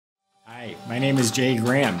My name is Jay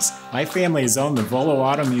Grams. My family has owned the Volo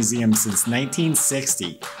Auto Museum since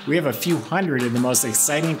 1960. We have a few hundred of the most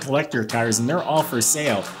exciting collector cars, and they're all for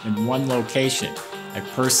sale in one location. I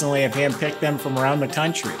personally have handpicked them from around the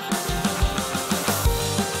country.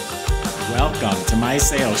 Welcome to my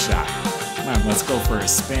sales shop. Come on, let's go for a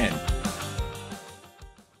spin.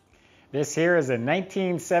 This here is a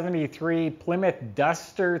 1973 Plymouth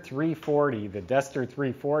Duster 340. The Duster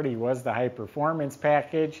 340 was the high performance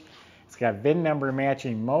package. It's got VIN number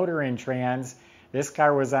matching motor and trans. This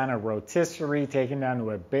car was on a rotisserie, taken down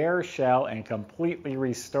to a bare shell and completely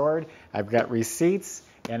restored. I've got receipts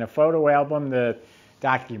and a photo album to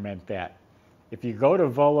document that. If you go to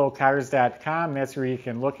volocars.com, that's where you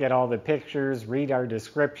can look at all the pictures, read our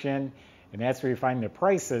description, and that's where you find the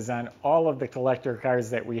prices on all of the collector cars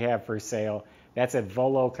that we have for sale. That's at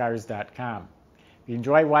volocars.com. If you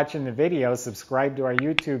enjoy watching the video, subscribe to our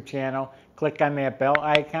YouTube channel. Click on that bell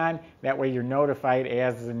icon. That way you're notified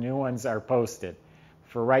as the new ones are posted.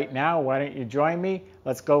 For right now, why don't you join me?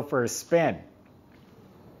 Let's go for a spin.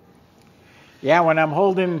 Yeah, when I'm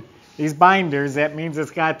holding these binders, that means it's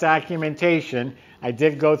got documentation. I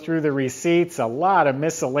did go through the receipts, a lot of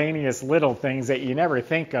miscellaneous little things that you never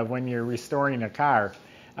think of when you're restoring a car.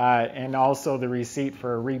 And also the receipt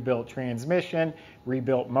for a rebuilt transmission,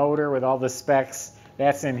 rebuilt motor with all the specs.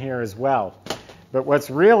 That's in here as well. But what's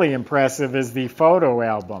really impressive is the photo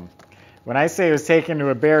album. When I say it was taken to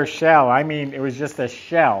a bare shell, I mean it was just a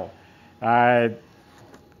shell. And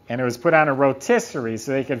it was put on a rotisserie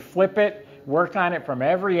so they could flip it, work on it from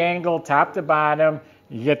every angle, top to bottom.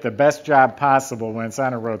 You get the best job possible when it's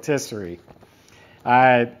on a rotisserie.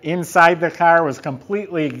 Inside the car was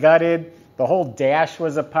completely gutted. The whole dash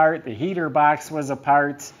was apart. The heater box was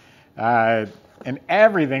apart. And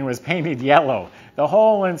everything was painted yellow. The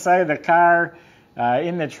whole inside of the car,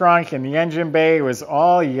 in the trunk, and the engine bay was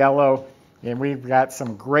all yellow. And we've got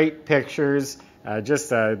some great pictures.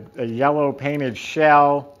 Just a yellow painted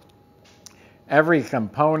shell. Every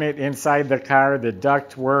component inside the car, the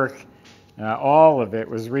duct work, all of it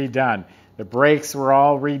was redone. The brakes were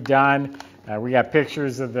all redone. We got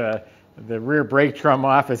pictures of the rear brake drum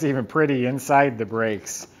off. It's even pretty inside the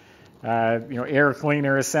brakes. Air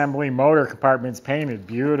cleaner assembly, motor compartments painted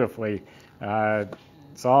beautifully.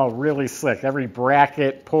 It's all really slick. Every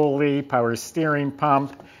bracket, pulley, power steering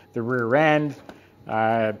pump, the rear end.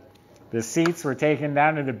 The seats were taken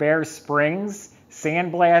down to the bare springs,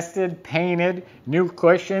 sandblasted, painted, new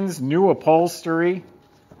cushions, new upholstery.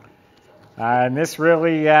 And this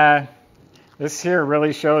really, this here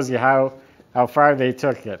really shows you how far they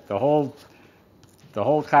took it. The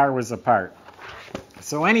whole car was apart.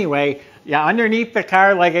 So anyway, yeah, underneath the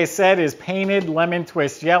car, like I said, is painted lemon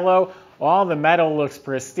twist yellow. All the metal looks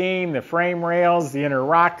pristine. The frame rails, the inner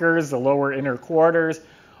rockers, the lower inner quarters,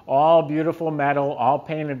 all beautiful metal, all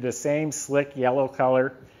painted the same slick yellow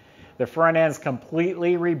color. The front end's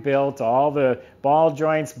completely rebuilt. All the ball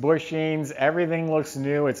joints, bushings, everything looks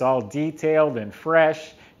new. It's all detailed and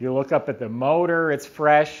fresh. You look up at the motor, it's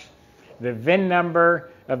fresh. The VIN number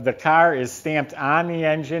of the car is stamped on the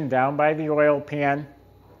engine down by the oil pan.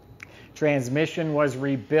 Transmission was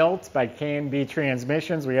rebuilt by K&B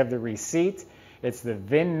Transmissions. We have the receipt. It's the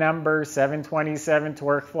VIN number 727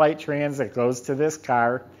 torque flight trans that goes to this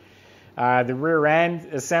car. The rear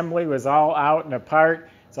end assembly was all out and apart.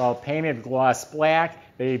 It's all painted gloss black.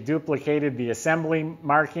 They duplicated the assembly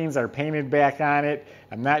markings, are painted back on it.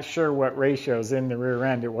 I'm not sure what ratio is in the rear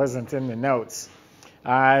end. It wasn't in the notes.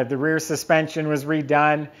 The rear suspension was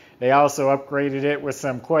redone. They also upgraded it with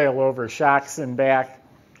some coilover shocks in back.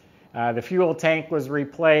 The fuel tank was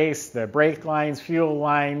replaced. The brake lines, fuel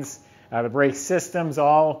lines, the brake systems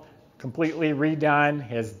all completely redone.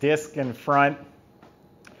 Has disc in front.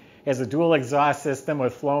 Has a dual exhaust system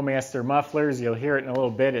with Flowmaster mufflers. You'll hear it in a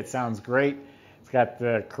little bit. It sounds great. It's got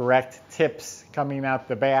the correct tips coming out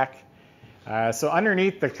the back. So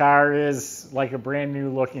underneath the car is like a brand new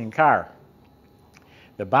looking car.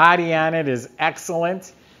 The body on it is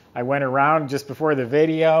excellent. I went around just before the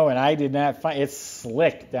video and I did not find, it's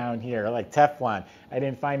slick down here like Teflon. I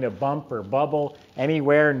didn't find a bump or bubble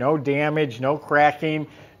anywhere, no damage, no cracking,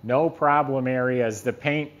 no problem areas. The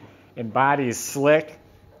paint and body is slick.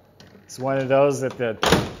 It's one of those that the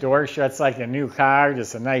door shuts like a new car,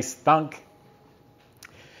 just a nice thunk.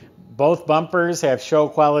 Both bumpers have show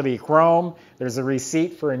quality chrome. There's a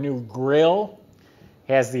receipt for a new grille.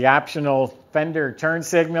 Has the optional fender turn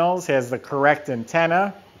signals, has the correct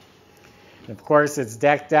antenna. And of course, it's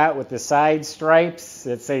decked out with the side stripes.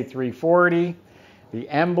 It's a 340. The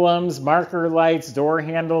emblems, marker lights, door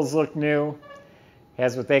handles look new.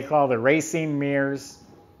 Has what they call the racing mirrors.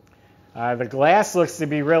 The glass looks to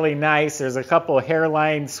be really nice. There's a couple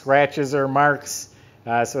hairline scratches or marks,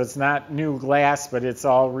 so it's not new glass, but it's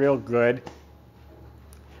all real good.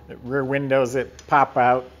 The rear windows that pop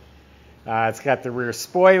out. It's got the rear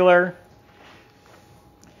spoiler.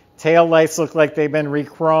 Tail lights look like they've been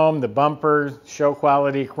rechromed. The bumper, show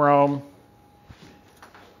quality chrome.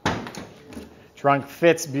 Trunk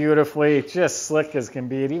fits beautifully. It's just slick as can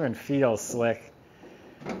be. It even feels slick.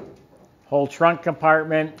 Whole trunk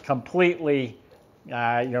compartment completely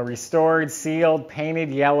restored, sealed,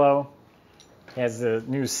 painted yellow. Has the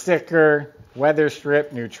new sticker, weather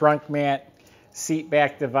strip, new trunk mat, seat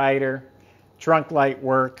back divider, trunk light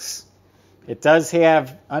works. It does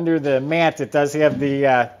have, under the mat, it does have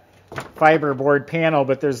the fiberboard panel,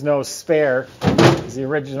 but there's no spare because the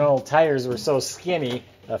original tires were so skinny,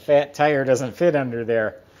 a fat tire doesn't fit under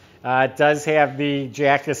there. It does have the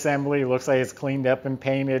jack assembly. Looks like it's cleaned up and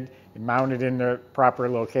painted and mounted in the proper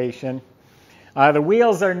location. The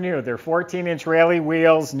wheels are new. They're 14-inch rally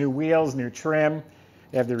wheels, new trim.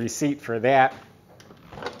 They have the receipt for that.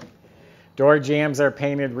 Door jambs are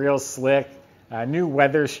painted real slick. New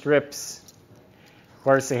weather strips. Of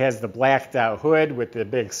course, it has the blacked out hood with the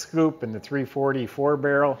big scoop and the 340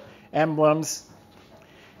 4-barrel emblems.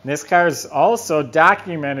 And this car is also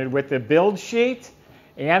documented with the build sheet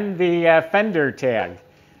and the fender tag.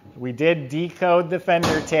 We did decode the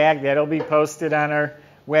fender tag. That'll be posted on our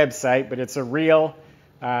website, but it's a real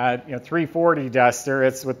 340 Duster.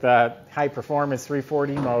 It's with the high performance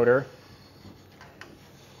 340 motor.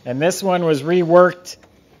 And this one was reworked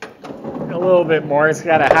a little bit more. It's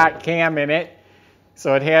got a hot cam in it.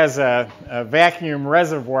 So it has a vacuum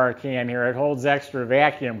reservoir can here. It holds extra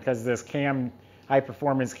vacuum because this cam, high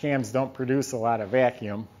performance cams don't produce a lot of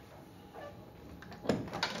vacuum.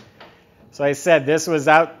 So I said this was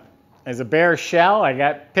out as a bare shell. I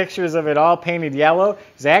got pictures of it all painted yellow.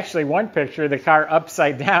 There's actually one picture of the car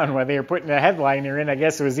upside down when they were putting a headliner in. I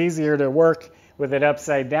guess it was easier to work with it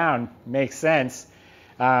upside down. Makes sense.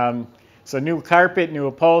 So new carpet, new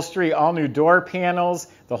upholstery, all new door panels.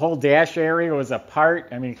 The whole dash area was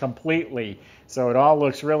apart, completely. So it all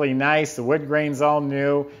looks really nice. The wood grain's all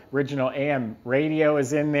new. Original AM radio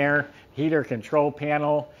is in there. Heater control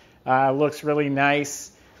panel looks really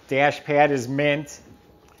nice. Dash pad is mint.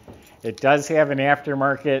 It does have an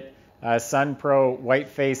aftermarket Sun Pro white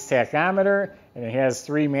face tachometer, and it has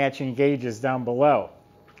 3 matching gauges down below.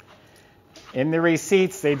 In the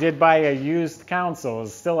receipts, they did buy a used console.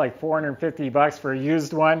 It's still like $450 for a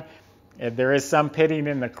used one. And there is some pitting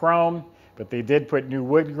in the chrome, but they did put new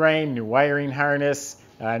wood grain, new wiring harness,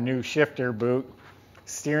 new shifter boot.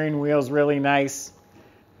 Steering wheel's really nice.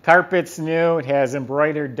 Carpet's new. It has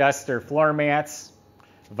embroidered Duster floor mats.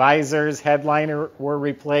 Visors, headliner were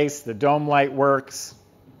replaced. The dome light works.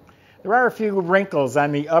 There are a few wrinkles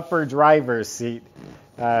on the upper driver's seat.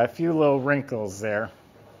 A few little wrinkles there.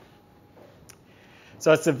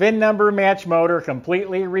 So it's a VIN number match motor,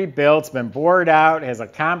 completely rebuilt. It's been bored out. It has a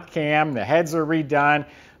comp cam. The heads are redone.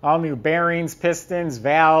 All new bearings, pistons,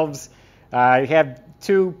 valves. You have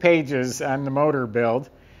 2 pages on the motor build.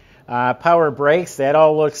 Power brakes, that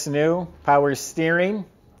all looks new. Power steering.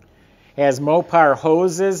 Has Mopar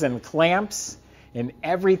hoses and clamps, and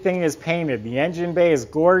everything is painted. The engine bay is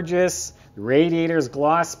gorgeous. The radiator's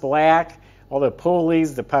gloss black. All the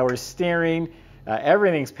pulleys, the power steering,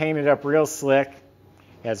 everything's painted up real slick.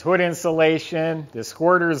 Has hood insulation. The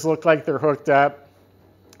squirters look like they're hooked up.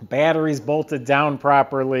 Batteries bolted down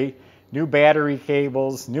properly. New battery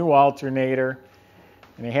cables, new alternator.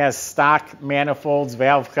 And it has stock manifolds,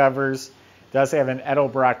 valve covers. It does have an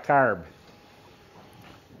Edelbrock carb.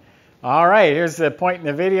 All right, here's the point in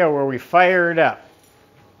the video where we fire it up.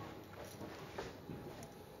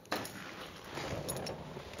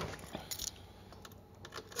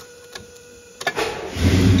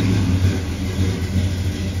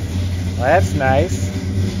 Well, that's nice.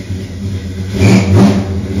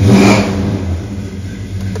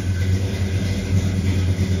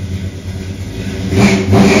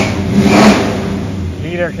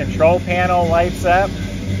 Heater control panel lights up.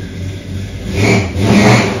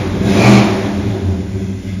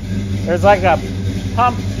 There's like a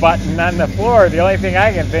pump button on the floor. The only thing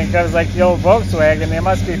I can think of is like the old Volkswagen. They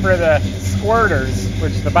must be for the squirters,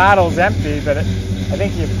 which the bottle's empty, but I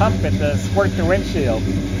think you pump it to squirt the windshield.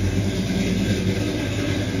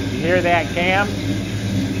 You hear that cam?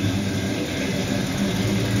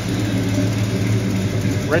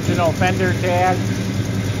 Original fender tag.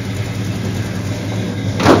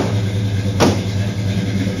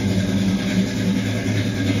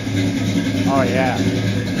 Oh yeah,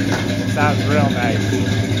 sounds real nice.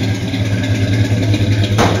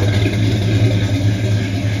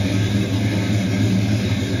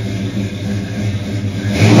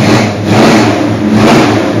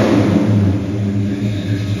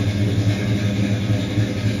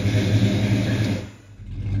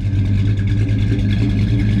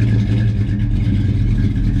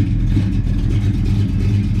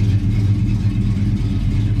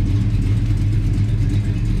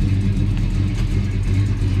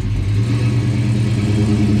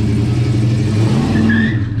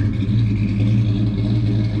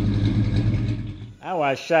 I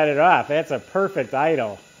want to shut it off. That's a perfect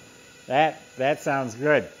idle. That sounds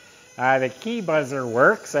good. The key buzzer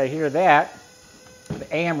works. I hear that.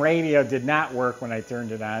 The AM radio did not work when I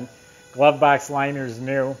turned it on. Glove box liner's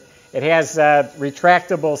new. It has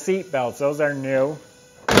retractable seat belts. Those are new.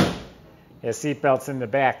 It has seat belts in the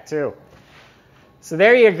back too. So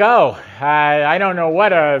there you go. I don't know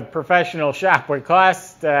what a professional shop would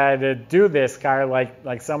cost to do this car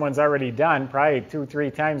like someone's already done. Probably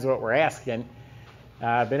 2-3 times what we're asking.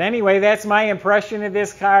 But anyway, that's my impression of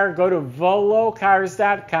this car. Go to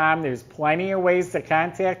volocars.com. There's plenty of ways to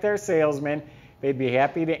contact our salesman. They'd be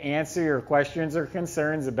happy to answer your questions or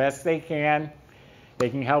concerns the best they can. They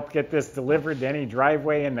can help get this delivered to any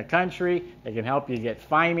driveway in the country. They can help you get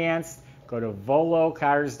financed. Go to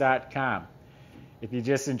volocars.com. If you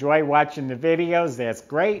just enjoy watching the videos, that's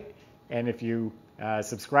great. And if you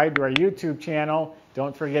subscribe to our YouTube channel,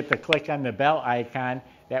 don't forget to click on the bell icon.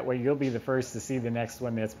 That way you'll be the first to see the next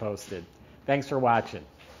one that's posted. Thanks for watching.